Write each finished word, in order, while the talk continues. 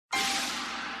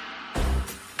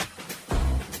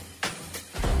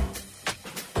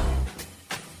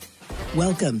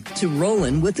Welcome to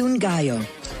Rollin' with Ungayo,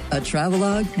 a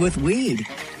travelogue with weed.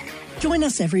 Join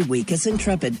us every week as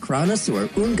intrepid chronosaur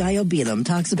Ungayo Bilam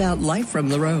talks about life from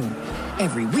the road.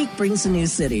 Every week brings a new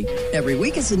city. Every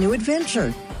week is a new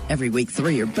adventure. Every week,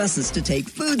 3 are buses to take,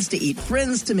 foods to eat,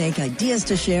 friends to make, ideas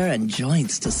to share, and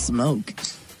joints to smoke.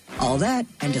 All that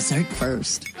and dessert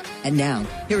first. And now,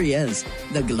 here he is,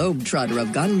 the globetrotter of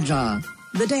ganja,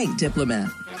 the dank diplomat,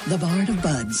 the bard of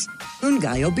buds,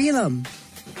 Ungayo Bilam.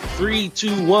 3,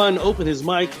 2, 1, open his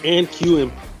mic and cue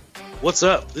him. What's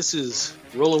up? This is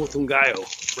Rolling with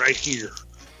Ungayo right here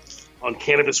on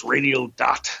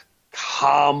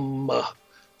CannabisRadio.com.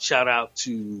 Shout out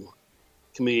to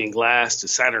Chameleon Glass, to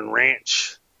Saturn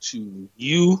Ranch, to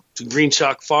you, to Green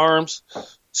Shock Farms,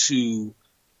 to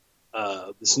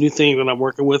this new thing that I'm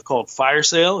working with called Fire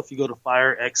Sale. If you go to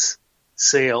FireX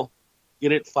Sale,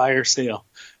 get it, Fire Sale,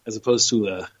 as opposed to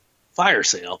a fire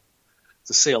sale. It's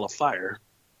a sale of fire.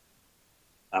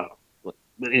 I don't know.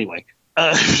 But anyway,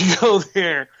 if you go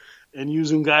there and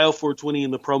use Ungayo 420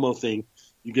 in the promo thing,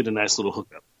 you get a nice little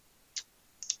hookup.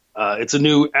 It's a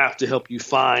new app to help you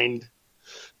find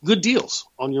good deals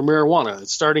on your marijuana.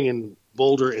 It's starting in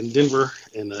Boulder and Denver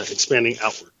and expanding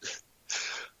outward.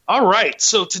 All right,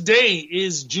 so today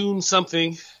is June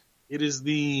something. It is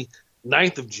the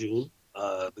 9th of June.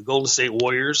 The Golden State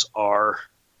Warriors are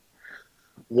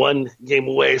one game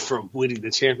away from winning the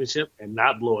championship and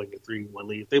not blowing a 3-1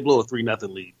 lead. If they blow a 3-0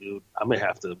 lead, dude, I may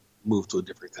have to move to a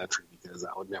different country because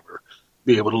I would never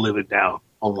be able to live it down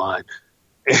online.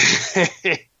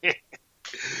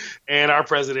 And our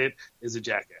president is a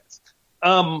jackass.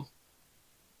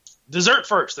 Dessert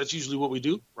first. That's usually what we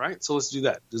do, right? So let's do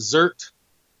that. Dessert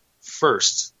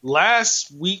first.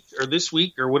 Last week or this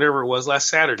week or whatever it was, last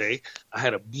Saturday, I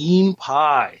had a bean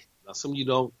pie. Now, some of you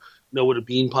don't know what a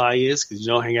bean pie is because you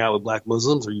don't hang out with black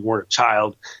Muslims or you weren't a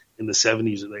child in the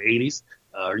 70s or the 80s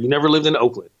or you never lived in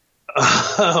Oakland.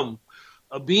 A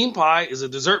bean pie is a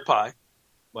dessert pie,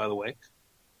 by the way,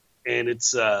 and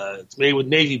it's made with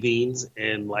navy beans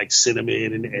and like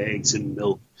cinnamon and eggs and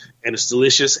milk, and it's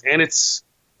delicious, and it's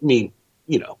a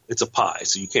pie,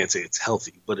 so you can't say it's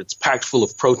healthy, but it's packed full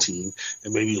of protein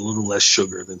and maybe a little less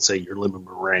sugar than, say, your lemon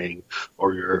meringue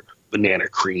or your banana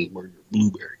cream or your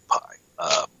blueberry pie.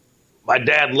 My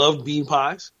dad loved bean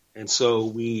pies, and so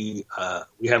we had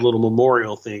a little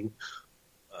memorial thing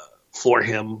for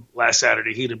him last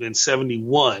Saturday. He'd have been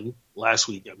 71 last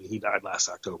week. I mean, he died last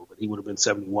October, but he would have been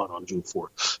 71 on June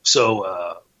 4th.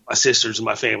 So my sisters and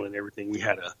my family and everything, we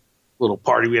had a little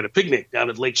party. We had a picnic down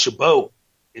at Lake Chabot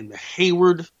in the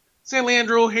Hayward, San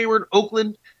Leandro, Hayward,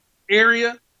 Oakland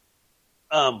area.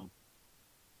 Man,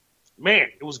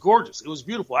 it was gorgeous. It was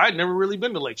beautiful. I'd never really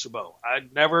been to Lake Chabot.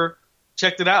 I'd never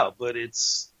checked it out, but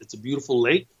it's a beautiful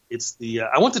lake. It's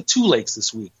I went to 2 lakes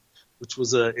this week, which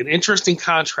was an interesting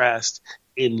contrast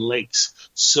in lakes.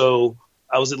 So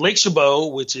I was at Lake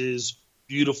Chabot, which is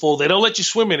beautiful. They don't let you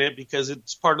swim in it because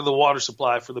it's part of the water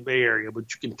supply for the Bay Area,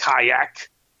 but you can kayak,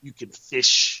 you can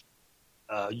fish,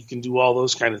 you can do all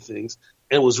those kind of things.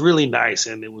 And it was really nice,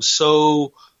 and it was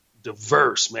so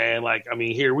diverse, man. Like, I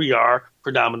mean, here we are,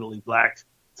 predominantly black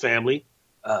family,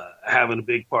 having a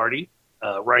big party.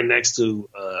 Right next to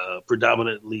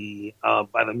predominantly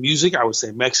by the music, I would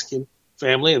say Mexican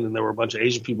family, and then there were a bunch of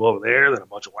Asian people over there, then a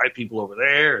bunch of white people over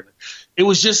there, and it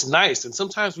was just nice. And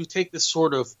sometimes we take this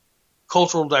sort of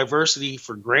cultural diversity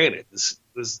for granted.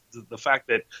 The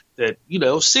fact that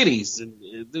cities and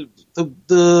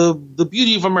the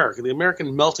beauty of America, the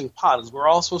American melting pot, is we're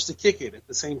all supposed to kick it at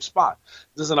the same spot.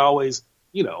 It doesn't always,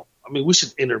 we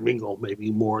should intermingle maybe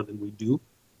more than we do.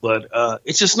 But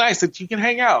it's just nice that you can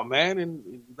hang out, man.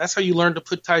 And that's how you learn to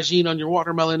put tagine on your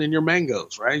watermelon and your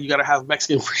mangoes, right? You got to have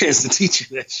Mexican friends to teach you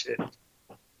that shit.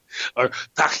 Or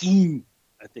tajin,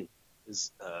 I think,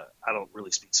 is I don't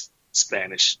really speak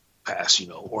Spanish past,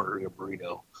 ordering a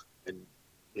burrito and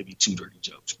maybe 2 dirty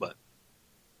jokes. But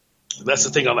that's the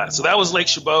thing on that. So that was Lake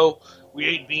Chabot. We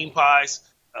ate bean pies.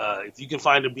 If you can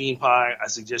find a bean pie, I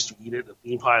suggest you eat it. A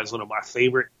bean pie is one of my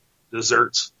favorite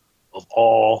desserts of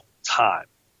all time.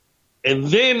 And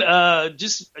then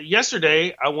just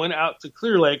yesterday, I went out to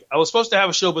Clear Lake. I was supposed to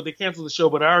have a show, but they canceled the show.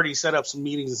 But I already set up some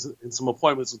meetings and some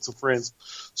appointments with some friends.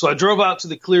 So I drove out to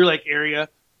the Clear Lake area,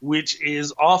 which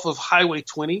is off of Highway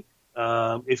 20.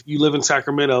 If you live in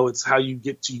Sacramento, it's how you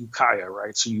get to Ukiah,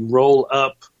 right? So you roll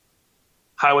up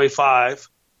Highway 5,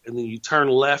 and then you turn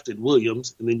left at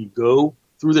Williams, and then you go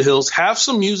through the hills. Have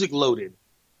some music loaded,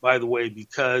 by the way,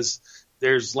 because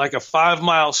there's like a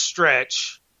 5-mile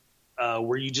stretch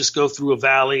where you just go through a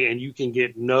valley and you can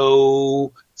get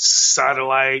no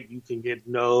satellite, you can get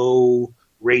no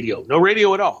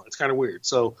radio at all. It's kind of weird.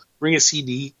 So bring a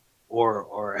CD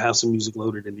or have some music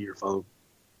loaded into your phone.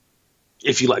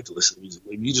 If you like to listen to music,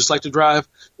 maybe you just like to drive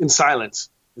in silence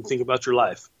and think about your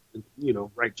life and,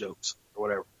 write jokes or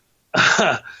whatever.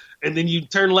 And then you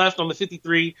turn left on the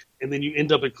 53 and then you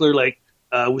end up at Clear Lake.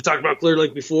 We talked about Clear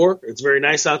Lake before. It's very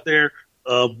nice out there.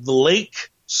 The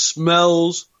lake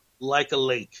smells like a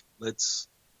lake. Let's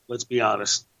be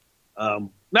honest.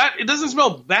 It doesn't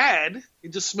smell bad.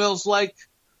 It just smells like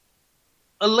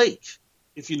a lake,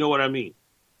 if you know what I mean.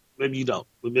 Maybe you don't,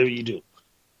 but maybe you do.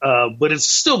 But it's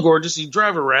still gorgeous. You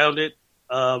drive around it.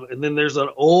 And then there's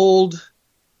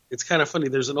it's kind of funny.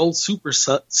 There's an old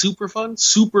Superfund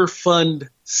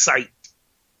site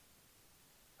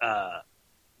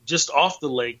just off the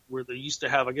lake where they used to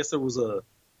have, I guess there was a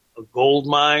gold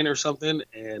mine or something.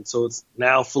 And so it's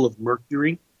now full of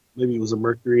mercury. Maybe it was a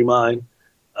mercury mine.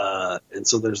 And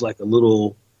so there's like a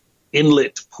little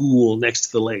inlet pool next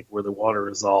to the lake where the water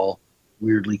is all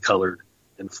weirdly colored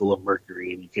and full of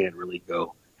mercury, and you can't really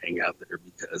go hang out there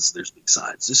because there's big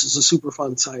signs. This is a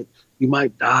Superfund site. You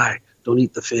might die. Don't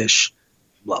eat the fish.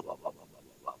 Blah, blah, blah, blah, blah,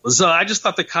 blah, blah. So I just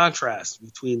thought the contrast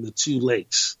between the two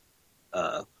lakes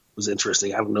was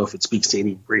interesting. I don't know if it speaks to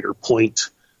any greater point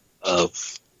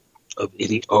of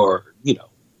any or,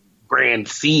 grand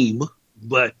theme,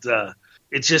 but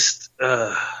it just,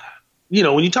 when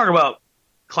you talk about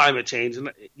climate change,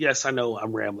 and yes, I know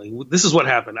I'm rambling. This is what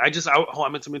happened. I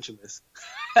meant to mention this.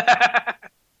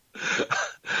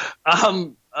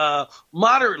 I'm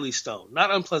moderately stoned, not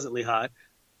unpleasantly high,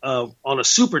 on a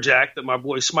super jack that my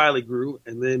boy Smiley grew.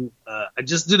 And then I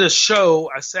just did a show.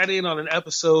 I sat in on an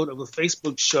episode of a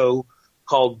Facebook show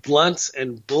called Blunts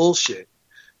and Bullshit.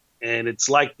 And it's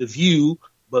like The View,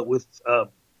 but with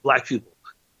black people.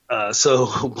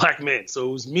 So black men. So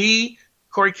it was me,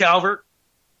 Corey Calvert,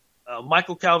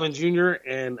 Michael Calvin Jr.,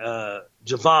 and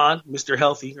Javon, Mr.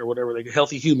 Healthy, or whatever, like a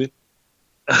healthy human.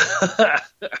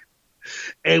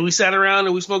 And we sat around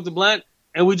and we smoked a blunt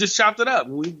and we just chopped it up.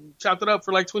 We chopped it up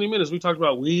for like 20 minutes. We talked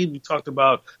about weed. We talked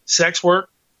about sex work.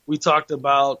 We talked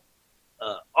about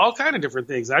all kind of different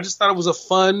things. I just thought it was a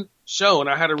fun show and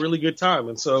I had a really good time.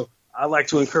 And so I'd like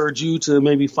to encourage you to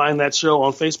maybe find that show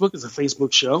on Facebook. It's a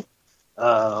Facebook show.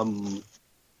 And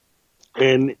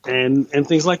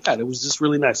things like that. It was just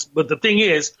really nice. But the thing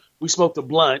is, we smoked a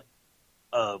blunt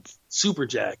of Super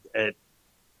Jack at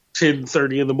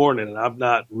 10:30 in the morning, and I'm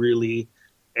not really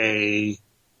a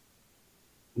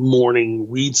morning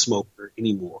weed smoker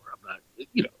anymore. I'm not,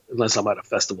 unless I'm at a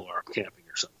festival or I'm camping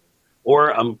or something,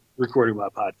 or I'm recording my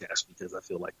podcast because I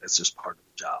feel like that's just part of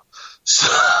the job.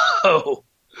 So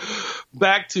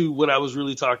back to what I was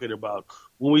really talking about.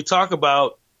 When we talk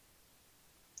about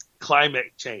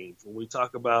climate change, when we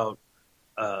talk about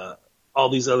all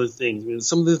these other things, I mean,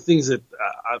 some of the things that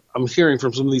I'm hearing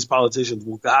from some of these politicians,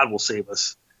 well, God will save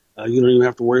us. You don't even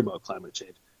have to worry about climate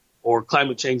change, or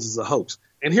climate change is a hoax.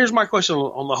 And here's my question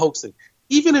on the hoax thing.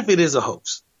 Even if it is a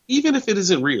hoax, even if it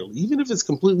isn't real, even if it's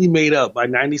completely made up by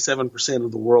 97%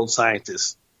 of the world's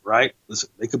scientists, right? Listen,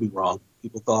 they could be wrong.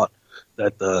 People thought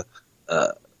that the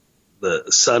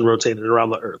sun rotated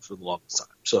around the earth for the longest time.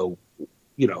 So,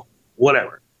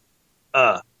 whatever.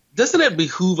 Doesn't it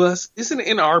behoove us? Isn't it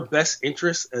in our best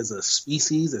interest as a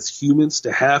species, as humans,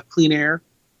 to have clean air,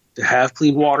 to have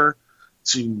clean water,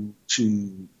 to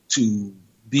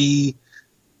be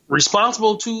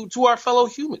responsible to our fellow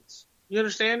humans? You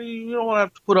understand? You don't want to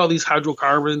have to put all these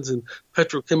hydrocarbons and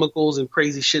petrochemicals and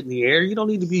crazy shit in the air. You don't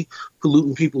need to be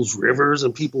polluting people's rivers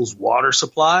and people's water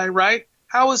supply, right?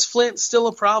 How is Flint still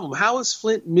a problem? How is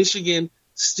Flint, Michigan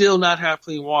still not have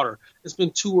clean water? It's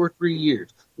been 2 or 3 years.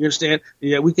 You understand?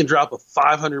 Yeah, we can drop a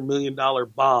 $500 million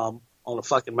bomb on a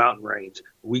fucking mountain range.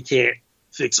 We can't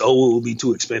fix, it will be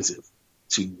too expensive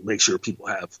to make sure people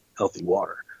have healthy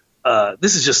water.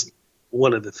 This is just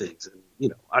one of the things. And,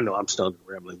 I know I'm stoned and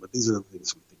rambling, but these are the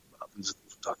things we think about. These are the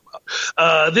things we talk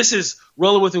about. This is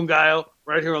Rolling with Ungayo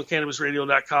right here on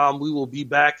CannabisRadio.com. We will be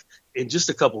back in just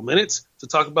a couple minutes to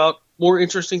talk about more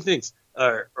interesting things,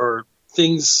 or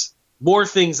more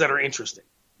things that are interesting.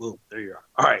 Boom, there you are.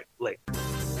 All right, late.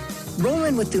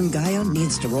 Rolling with Ungayo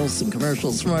needs to roll some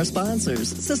commercials from our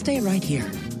sponsors, so stay right here.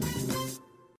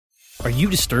 Are you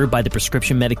disturbed by the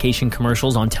prescription medication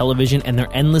commercials on television and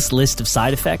their endless list of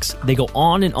side effects? They go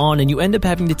on, and you end up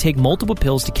having to take multiple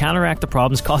pills to counteract the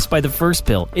problems caused by the first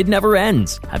pill. It never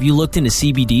ends. Have you looked into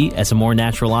CBD as a more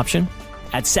natural option?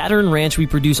 At Saturn Ranch, we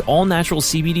produce all-natural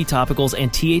CBD topicals and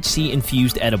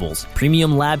THC-infused edibles.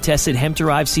 Premium lab-tested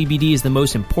hemp-derived CBD is the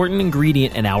most important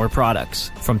ingredient in our products.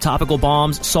 From topical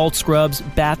balms, salt scrubs,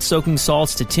 bath-soaking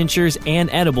salts to tinctures and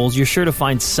edibles, you're sure to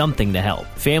find something to help.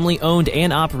 Family-owned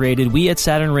and operated, we at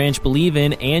Saturn Ranch believe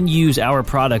in and use our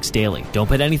products daily. Don't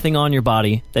put anything on your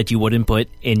body that you wouldn't put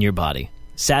in your body.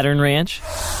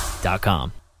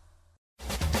 SaturnRanch.com.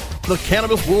 The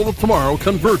cannabis world of tomorrow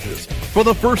converges for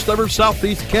the first ever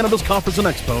Southeast Cannabis Conference and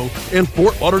Expo in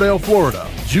Fort Lauderdale, Florida,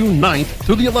 June 9th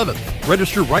through the 11th.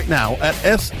 Register right now at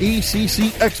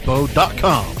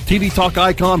seccexpo.com. TV Talk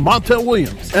icon Montel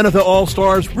Williams, NFL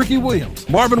All-Stars Ricky Williams,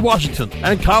 Marvin Washington,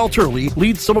 and Kyle Turley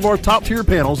lead some of our top-tier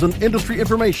panels in industry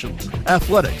information,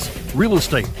 athletics, real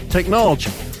estate,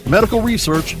 technology, medical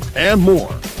research, and more.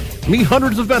 Meet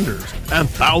hundreds of vendors and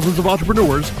thousands of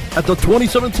entrepreneurs at the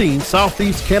 2017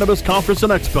 Southeast Cannabis Conference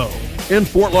and Expo in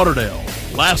Fort Lauderdale.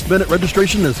 Last-minute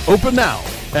registration is open now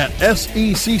at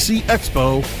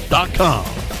seccexpo.com.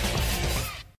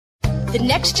 The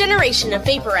next generation of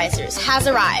vaporizers has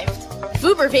arrived.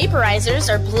 Vuber vaporizers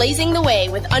are blazing the way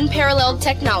with unparalleled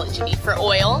technology for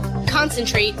oil,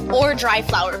 concentrate, or dry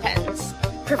flower pens.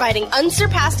 Providing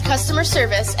unsurpassed customer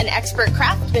service and expert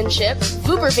craftsmanship,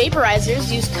 Vuber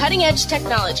vaporizers use cutting-edge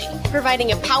technology,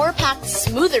 providing a power-packed,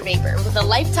 smoother vapor with a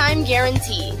lifetime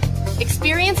guarantee.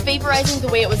 Experience vaporizing the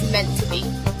way it was meant to be.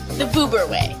 The Vuber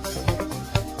way.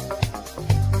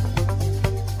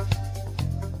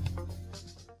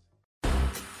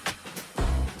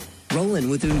 Rollin'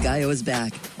 with Ungayo is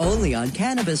back, only on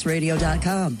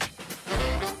CannabisRadio.com.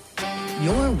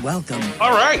 You're welcome.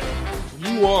 All right,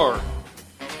 you are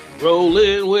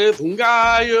rolling with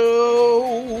Ungayo.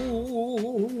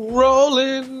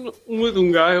 Rolling with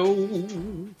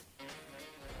Ungayo.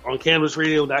 On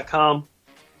CannabisRadio.com.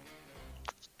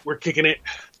 We're kicking it.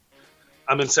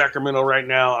 I'm in Sacramento right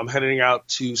now. I'm heading out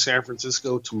to San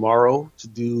Francisco tomorrow to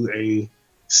do a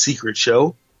secret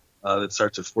show that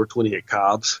starts at 420 at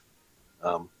Cobb's.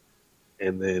 And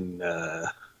then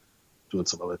doing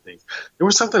some other things. There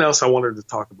was something else I wanted to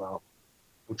talk about.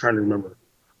 I'm trying to remember.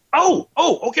 Oh,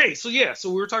 okay. So we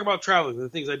were talking about traveling, the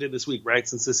things I did this week, right?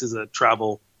 Since this is a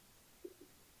travel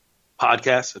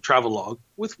podcast, a travel log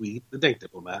with Weed, the Dank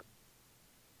Diplomat.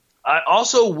 I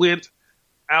also went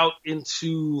out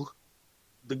into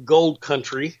the Gold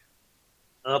Country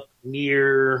up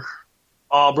near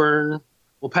Auburn,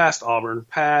 past Auburn,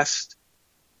 past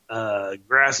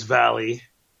Grass Valley,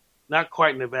 not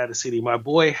quite Nevada City. My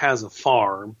boy has a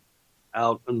farm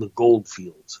out in the gold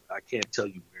fields. I can't tell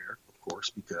you where, of course,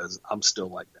 because I'm still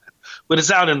like that. But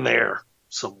it's out in there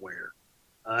somewhere.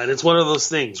 And it's one of those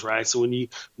things, right? So when you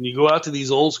go out to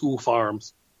these old school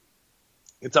farms,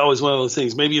 it's always one of those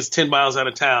things. Maybe it's 10 miles out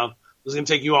of town. It's going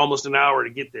to take you almost an hour to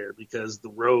get there because the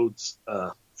roads,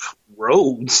 the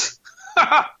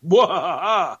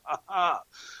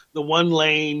one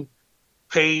lane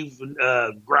paved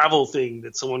gravel thing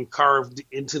that someone carved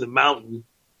into the mountain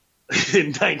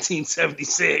in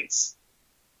 1976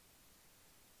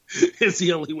 is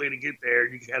the only way to get there.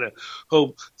 You gotta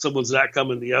hope someone's not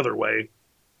coming the other way.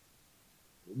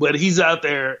 But he's out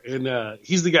there, and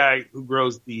he's the guy who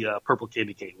grows the purple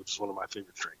candy cane, which is one of my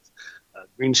favorite strains,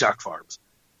 Green Shock Farms.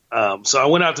 So I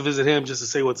went out to visit him just to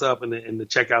say what's up and to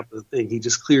check out the thing. He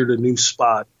just cleared a new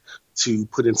spot to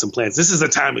put in some plants. This is the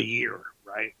time of year,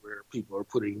 right, where people are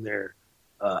putting their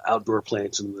outdoor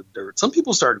plants in the dirt. Some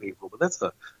people start in April, but that's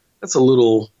a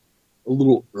little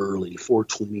early,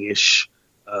 420-ish.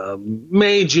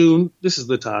 May, June, this is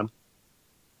the time.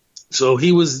 So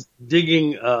he was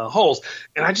digging holes,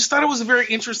 and I just thought it was a very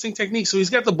interesting technique. So he's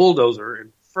got the bulldozer,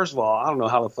 and first of all, I don't know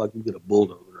how the fuck you get a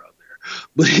bulldozer out there,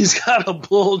 but he's got a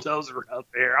bulldozer out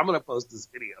there. I'm going to post this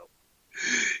video.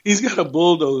 He's got a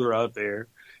bulldozer out there,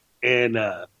 and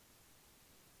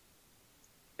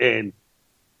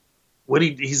what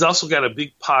he's also got a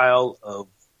big pile of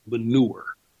manure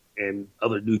and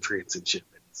other nutrients and shit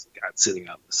that he's got sitting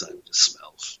out in the sun. It just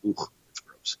smells. Ooh, it's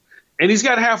gross. And he's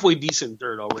got halfway decent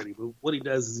dirt already. But what he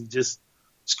does is he just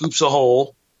scoops a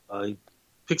hole. He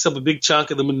picks up a big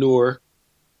chunk of the manure,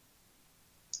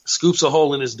 scoops a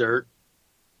hole in his dirt,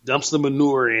 dumps the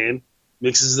manure in,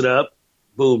 mixes it up.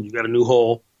 Boom, you got a new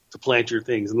hole to plant your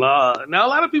things. Now, a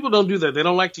lot of people don't do that. They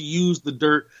don't like to use the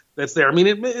dirt that's there. I mean,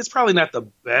 it's probably not the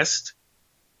best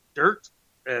dirt.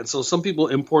 And so some people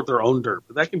import their own dirt,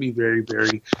 but that can be very,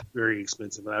 very, very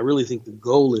expensive. And I really think the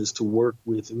goal is to work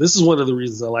with, and this is one of the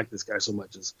reasons I like this guy so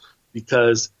much, is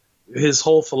because his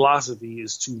whole philosophy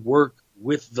is to work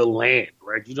with the land,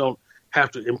 right? You don't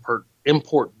have to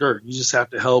import dirt. You just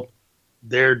have to help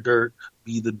their dirt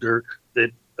be the dirt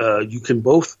that you can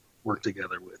both work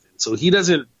together with. And So he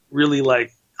doesn't really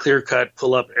like clear cut,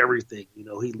 pull up everything. You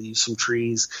know, he leaves some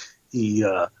trees. He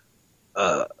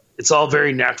it's all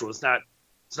very natural. It's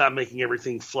not making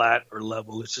everything flat or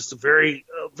level. It's just a very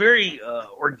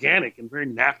organic and very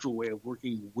natural way of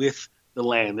working with the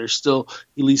land.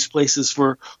 He leaves places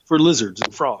for lizards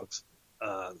and frogs,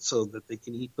 so that they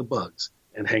can eat the bugs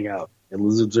and hang out. And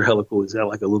lizards are hella cool. He's got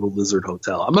like a little lizard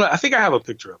hotel. I think I have a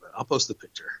picture of it. I'll post the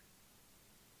picture.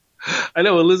 I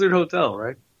know, a lizard hotel,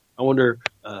 right? I wonder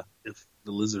if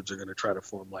the lizards are going to try to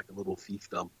form like a little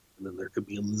fiefdom, and then there could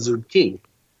be a lizard king,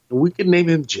 and we could name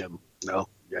him Jim. No,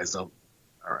 you guys don't.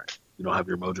 All right, you don't have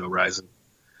your mojo rising.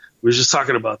 We were just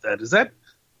talking about that.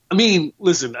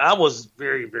 Listen, I was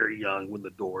very, very young when the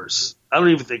Doors. I don't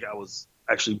even think I was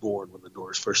actually born when the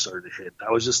Doors first started to hit.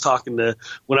 I was just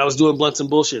when I was doing Blunts and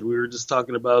Bullshit, we were just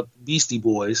talking about Beastie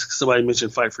Boys. Somebody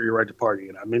mentioned Fight for Your Right to Party,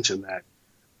 and I mentioned that.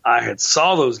 I had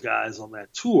saw those guys on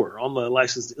that tour, on the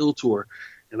Licensed to Ill tour,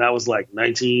 and that was like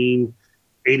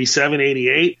 1987,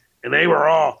 88, and they were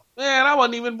all, man, I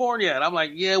wasn't even born yet. I'm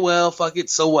like, yeah, well, fuck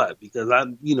it, so what? Because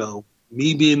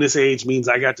me being this age means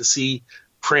I got to see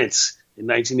Prince in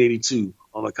 1982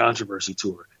 on the Controversy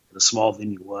tour, and a small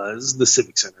venue was the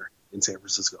Civic Center in San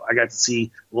Francisco. I got to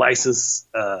see Licensed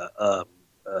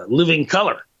Living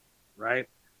Color, right?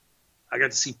 I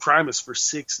got to see Primus for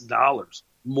 $6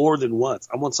 more than once.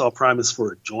 I once saw Primus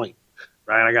for a joint,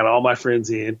 right? I got all my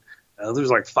friends in. There was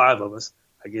like 5 of us.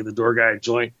 I gave the door guy a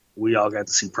joint. We all got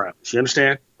to see Primus. You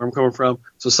understand where I'm coming from?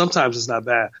 So sometimes it's not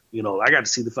bad. I got to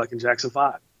see the fucking Jackson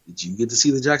 5. Did you get to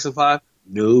see the Jackson 5?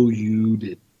 No, you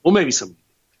didn't. Well, maybe some of you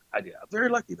did. I did. I'm very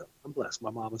lucky, though. I'm blessed. My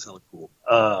mom is hella cool.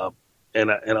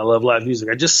 And I love live music.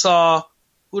 I just saw,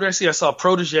 who did I see? I saw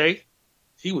Protégé.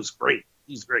 He was great.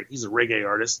 He's great. He's a reggae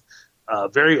artist.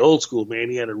 Very old school, man.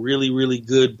 He had a really, really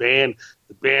good band.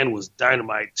 The band was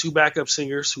dynamite. 2 backup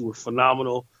singers who were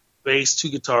phenomenal. Bass, 2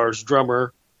 guitars,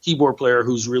 drummer, keyboard player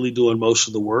who's really doing most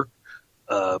of the work,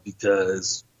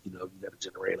 because you got to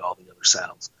generate all the other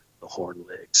sounds, the horn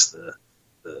licks,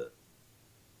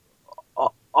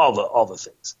 all the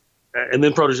things. And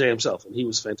then Protégé himself, and he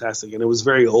was fantastic. And it was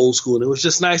very old school, and it was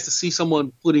just nice to see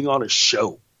someone putting on a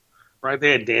show, right?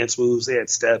 They had dance moves, they had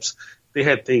steps, they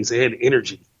had things, they had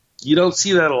energy. You don't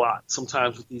see that a lot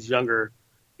sometimes with these younger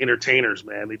entertainers,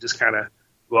 man. They just kind of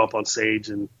go up on stage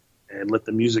and let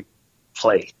the music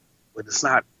play. But it's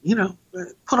not,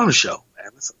 put on a show,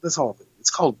 man. That's all of it.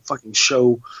 It's called fucking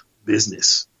show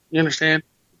business. You understand?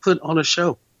 Put on a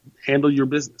show. Handle your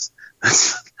business.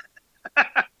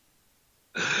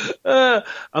 I'm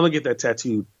going to get that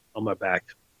tattooed on my back.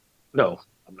 No,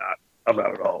 I'm not. I'm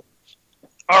not at all.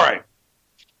 All right.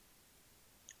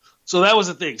 So that was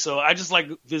the thing. So I just like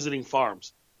visiting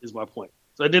farms is my point.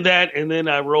 So I did that, and then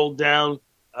I rolled down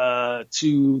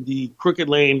to the Crooked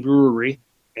Lane Brewery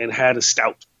and had a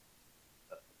stout.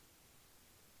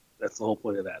 That's the whole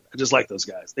point of that. I just like those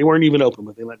guys. They weren't even open,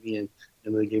 but they let me in,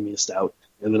 and they gave me a stout,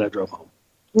 and then I drove home.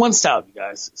 1 stout, you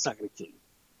guys. It's not going to kill you.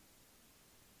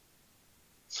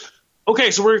 Okay,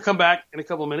 so we're going to come back in a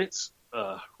couple of minutes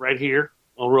right here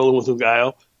on Rolling with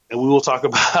Ungayo, and we will talk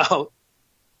about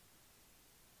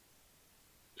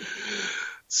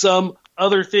some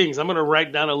other things. I'm going to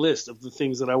write down a list of the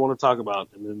things that I want to talk about,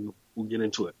 and then we'll get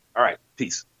into it. All right,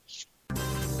 peace.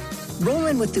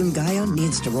 Rolling with Ungayo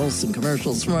needs to roll some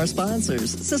commercials from our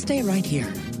sponsors, so stay right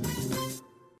here.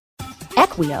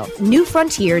 Equio, New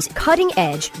Frontier's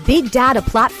cutting-edge big data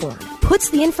platform, puts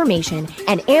the information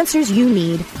and answers you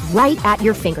need right at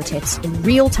your fingertips in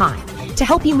real time to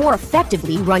help you more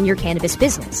effectively run your cannabis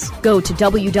business. Go to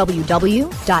www.equio.io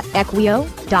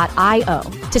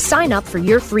to sign up for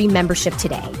your free membership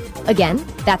today. Again,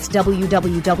 that's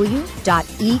www.equio.io.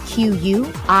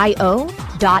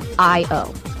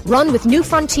 Run with New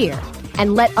Frontier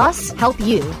and let us help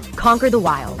you conquer the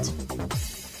wild.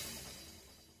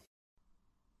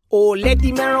 Oh, let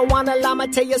the marijuana llama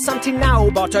tell you something now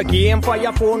about a game for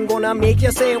your phone gonna make you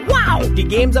say, wow! The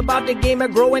game's about the game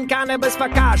of growing cannabis for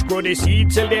cash. Grow the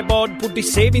seed, sell the bud, put the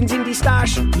savings in the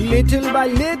stash. Little by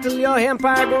little, your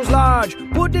empire grows large.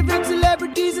 Put different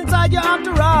celebrities inside your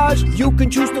entourage. You can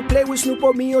choose to play with Snoop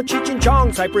or me or Cheech and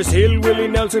Chong, Cypress Hill, Willie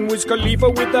Nelson, Wiz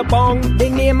Khalifa with a bong. The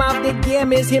name of the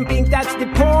game is Hemp Inc., that's the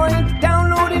point.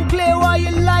 Download and play while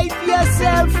you light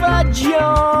yourself a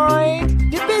joint.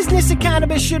 The business of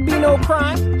cannabis should be no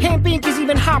crime. Hemp Inc. is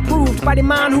even hot-proofed by the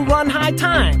man who run High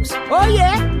Times. Oh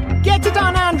yeah? Get it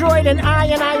on Android and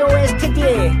iOS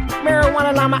today.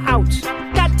 Marijuana Llama out.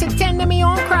 Got to tend to me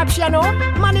own crops, you know.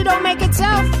 Money don't make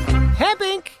itself. Hemp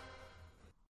Inc.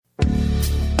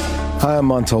 Hi, I'm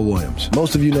Montel Williams.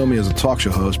 Most of you know me as a talk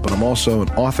show host, but I'm also an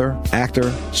author,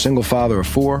 actor, single father of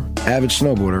 4, avid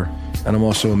snowboarder, and I'm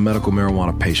also a medical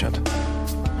marijuana patient.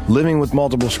 Living with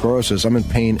multiple sclerosis, I'm in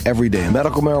pain every day.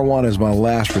 Medical marijuana is my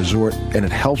last resort, and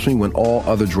it helps me when all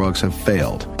other drugs have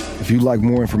failed. If you'd like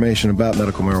more information about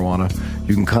medical marijuana,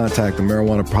 you can contact the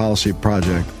Marijuana Policy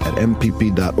Project at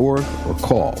mpp.org or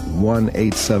call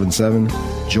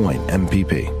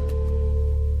 1-877-JOIN-MPP.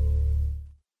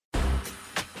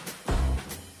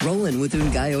 Rollin' with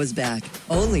Ungayo is back,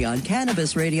 only on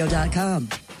CannabisRadio.com.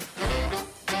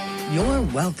 You're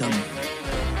welcome.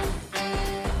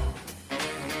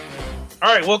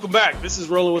 All right, welcome back. This is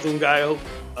Rolling with Ungayo.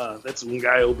 That's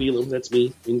Ungayo Belam. That's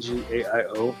me,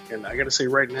 Ngaio. And I got to say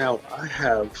right now, I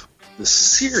have the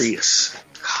serious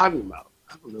cottonmouth.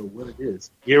 I don't know what it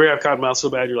is. You ever have cottonmouth so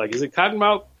bad you're like, is it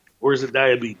cottonmouth or is it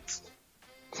diabetes?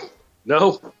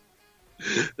 No?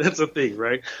 That's a thing,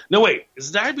 right? No, wait. Is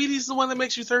diabetes the one that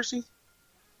makes you thirsty?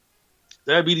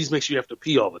 Diabetes makes you have to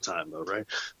pee all the time, though, right?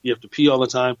 You have to pee all the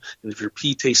time, and if your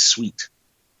pee tastes sweet,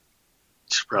 you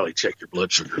should probably check your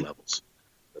blood sugar levels.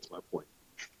 That's my point.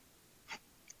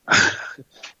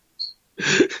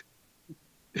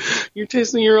 You're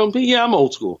tasting your own pee? Yeah, I'm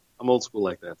old school. I'm old school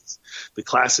like that. It's the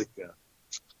classic. I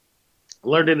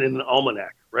learned it in an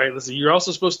almanac, right? Listen, you're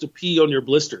also supposed to pee on your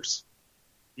blisters.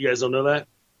 You guys don't know that?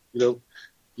 You don't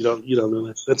know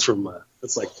that. That's from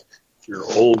that's like your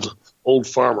old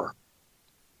farmer.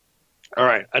 All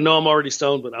right, I know I'm already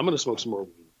stoned, but I'm gonna smoke some more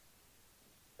weed.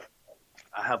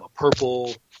 I have a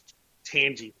purple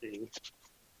Tangy thing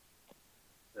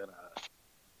that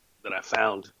I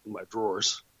found in my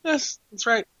drawers. Yes, that's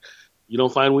right. You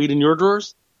don't find weed in your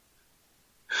drawers?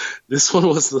 This one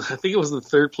was I think it was the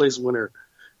 3rd place winner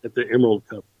at the Emerald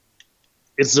Cup.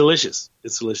 It's delicious.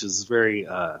 It's delicious. It's very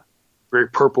very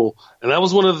purple, and that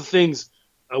was one of the things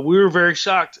we were very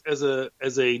shocked as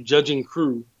a judging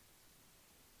crew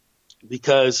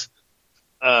because,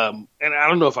 and I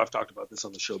don't know if I've talked about this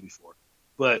on the show before,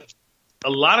 but a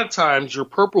lot of times your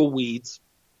purple weeds,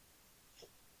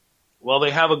 while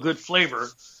they have a good flavor,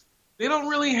 they don't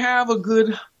really have a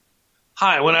good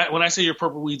high. When I say your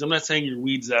purple weeds, I'm not saying your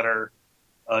weeds that are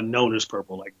known as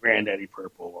purple, like Granddaddy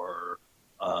Purple or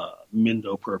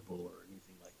Mindo Purple or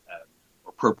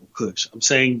Purple Kush. I'm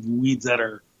saying weeds that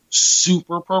are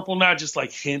super purple, not just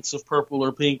like hints of purple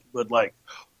or pink, but like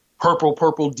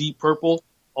purple, deep purple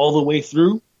all the way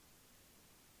through.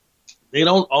 They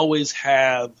don't always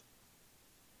have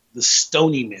the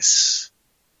stoniness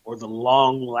or the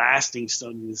long-lasting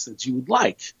stoniness that you would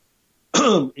like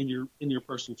in your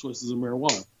personal choices of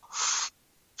marijuana.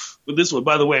 But this one,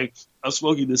 by the way, I'm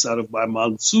smoking this out of my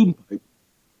monsoon pipe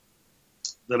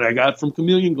that I got from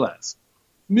Chameleon Glass.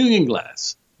 Chameleon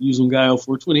Glass. Use Ungayo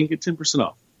 420 and get 10%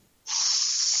 off.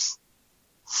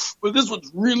 But this one's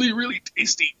really, really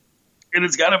tasty. And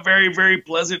it's got a very, very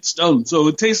pleasant stone. So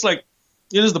it tastes like,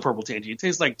 it is the purple Tangy. It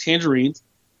tastes like tangerines.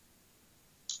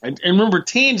 And remember,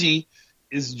 Tangy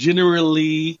is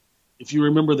generally, if you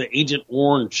remember the Agent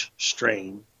Orange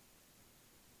strain,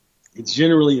 it's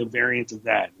generally a variant of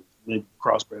that. Maybe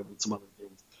crossbred with some other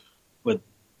things. But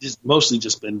just mostly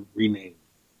just been renamed.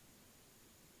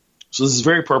 So this is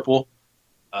very purple.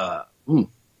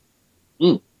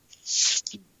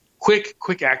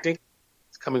 Quick acting.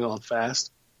 It's coming on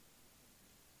fast.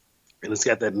 And it's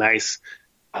got that nice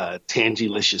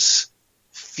Tangylicious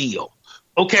feel.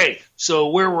 Okay, so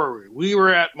where were we? We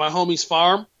were at my homie's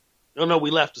farm. No, we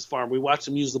left his farm. We watched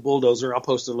him use the bulldozer. I'll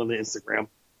post it on the Instagram.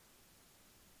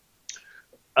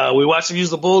 We watched him use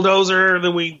the bulldozer.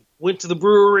 Then we went to the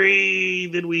brewery.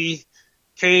 Then we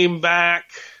came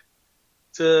back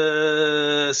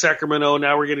to Sacramento.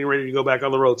 Now we're getting ready to go back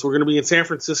on the road. So we're going to be in San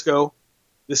Francisco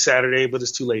this Saturday, but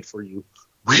it's too late for you.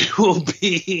 We will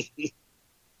be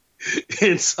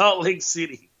in Salt Lake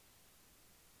City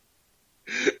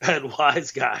at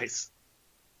Wise Guys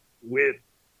with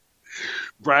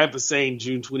Brian Posehn,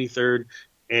 June 23rd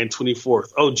and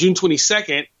 24th. Oh, June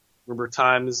 22nd. Remember,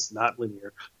 time is not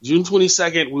linear. June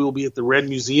 22nd, we will be at the Red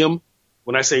Museum.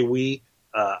 When I say we,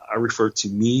 I refer to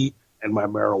me and my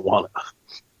marijuana.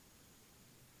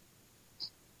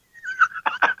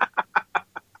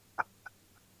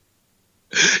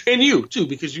 And you, too,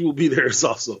 because you will be there as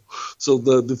also. So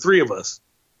the three of us,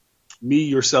 me,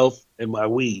 yourself, and my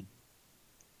weed,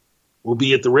 will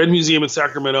be at the Red Museum in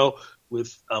Sacramento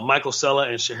with Michael Sella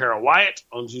and Shahara Wyatt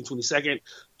on June 22nd,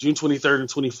 June 23rd and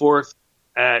 24th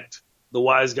at the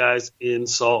Wise Guys in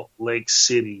Salt Lake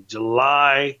City.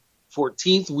 July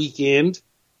 14th weekend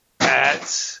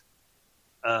at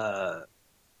the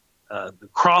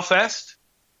Crawfest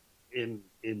in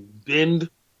Bend,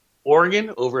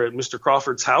 Oregon, over at Mr.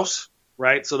 Crawford's house.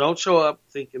 right? So don't show up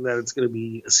thinking that it's going to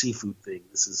be a seafood thing.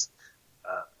 This is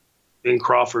Ben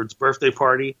Crawford's birthday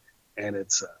party, and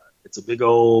it's a big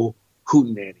old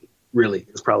hootenanny. Really,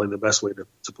 is probably the best way to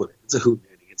put it. It's a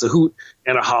hootenanny. It's a hoot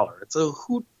and a holler. It's a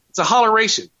hoot. It's a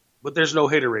holleration, but there's no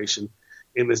hateration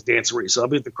in this dancery. So I'll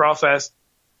be at the Crawfest.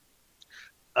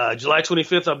 July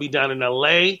 25th, I'll be down in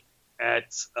L.A.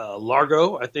 at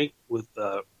Largo, I think, with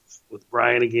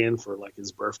Brian again for like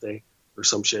his birthday or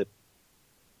some shit.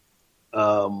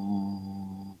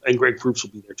 And Greg Proops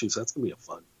will be there too, so that's gonna be a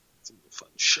fun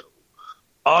show.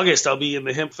 August, I'll be in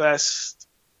the Hemp Fest,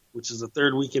 which is the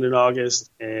third weekend in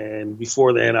August, and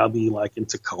before then, I'll be like in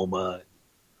Tacoma and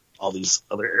all these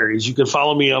other areas. You can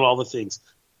follow me on all the things.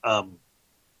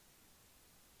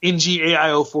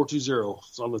 NGAIO420.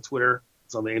 It's on the Twitter.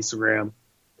 It's on the Instagram.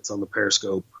 It's on the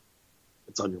Periscope.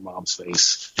 It's on your mom's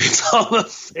face. It's on the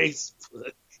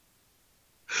Facebook.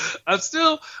 I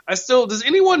still, does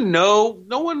anyone know?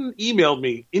 No one emailed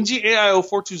me.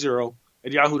 NGAIO420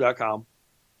 at yahoo.com.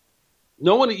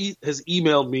 No one has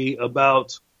emailed me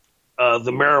about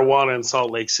the marijuana in Salt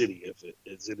Lake City.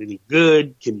 Is it any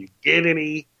good? Can you get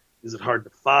any? Is it hard to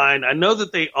find? I know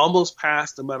that they almost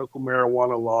passed a medical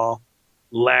marijuana law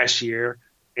last year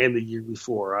and the year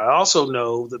before. I also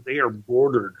know that they are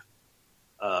bordered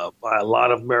by a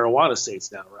lot of marijuana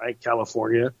states now, right?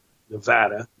 California,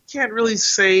 Nevada. You can't really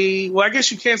say, well, I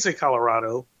guess you can say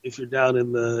Colorado if you're down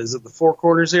in is it the Four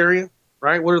Corners area,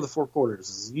 right? What are the Four Corners?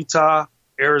 It's Utah,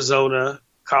 Arizona,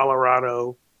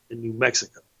 Colorado, and New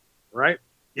Mexico, right?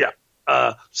 Yeah.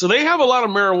 So they have a lot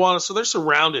of marijuana, so they're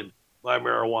surrounded by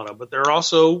marijuana, but they're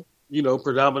also,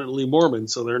 predominantly Mormon,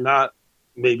 so they're not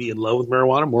maybe in love with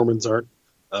marijuana. Mormons aren't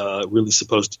really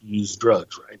supposed to use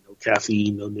drugs, right? No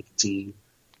caffeine, no nicotine,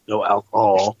 no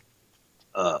alcohol,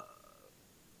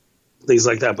 things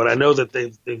like that. But I know that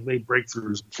they've made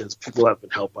breakthroughs because people have been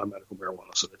helped by medical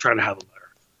marijuana, so they're trying to have a better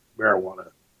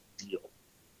marijuana deal.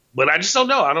 But I just don't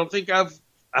know. I don't think I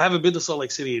haven't been to Salt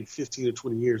Lake City in 15 or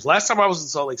 20 years. Last time I was in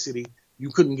Salt Lake City, you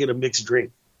couldn't get a mixed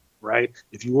drink, right?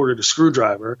 If you ordered a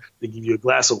screwdriver, they give you a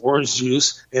glass of orange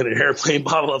juice and an airplane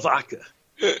bottle of vodka.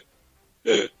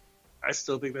 I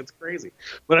still think that's crazy.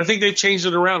 But I think they've changed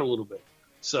it around a little bit.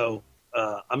 So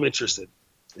I'm interested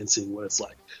in seeing what it's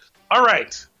like. All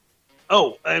right.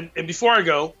 Oh, and before I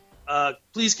go,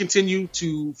 please continue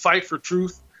to fight for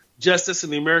truth, justice,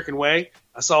 and the American way.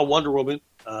 I saw Wonder Woman.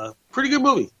 Pretty good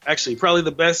movie, actually. Probably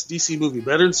the best DC movie.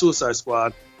 Better than Suicide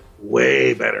Squad.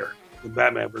 Way better than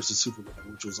Batman vs. Superman,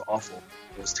 which was awful.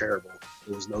 It was terrible.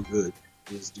 It was no good.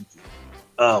 It was dookie.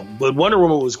 But Wonder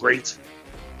Woman was great.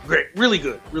 Great. Really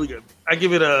good. Really good. I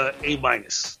give it a A-.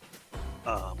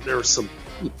 There were some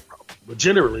problems, but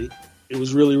generally, it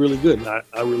was really, really good. And I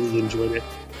really enjoyed it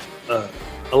a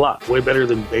lot. Way better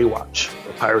than Baywatch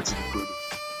or Pirates of the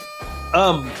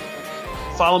Caribbean.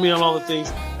 Follow me on all the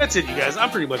things. That's it, you guys.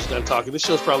 I'm pretty much done talking. This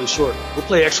show's probably short. We'll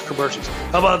play extra commercials.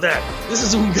 How about that? This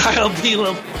is Ungayo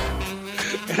Belam,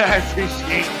 and I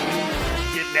appreciate you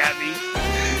getting at me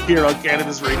here on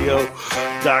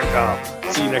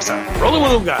CannabisRadio.com. See you next time. Rolling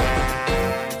with Ungayo.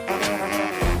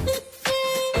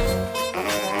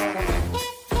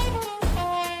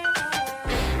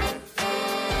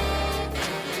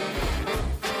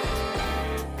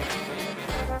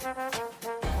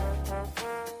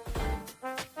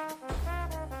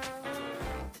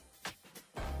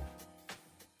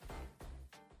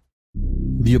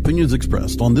 The opinions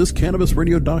expressed on this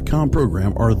CannabisRadio.com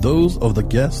program are those of the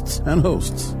guests and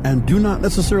hosts and do not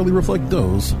necessarily reflect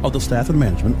those of the staff and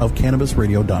management of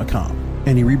CannabisRadio.com.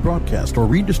 Any rebroadcast or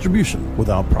redistribution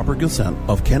without proper consent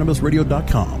of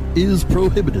CannabisRadio.com is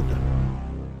prohibited.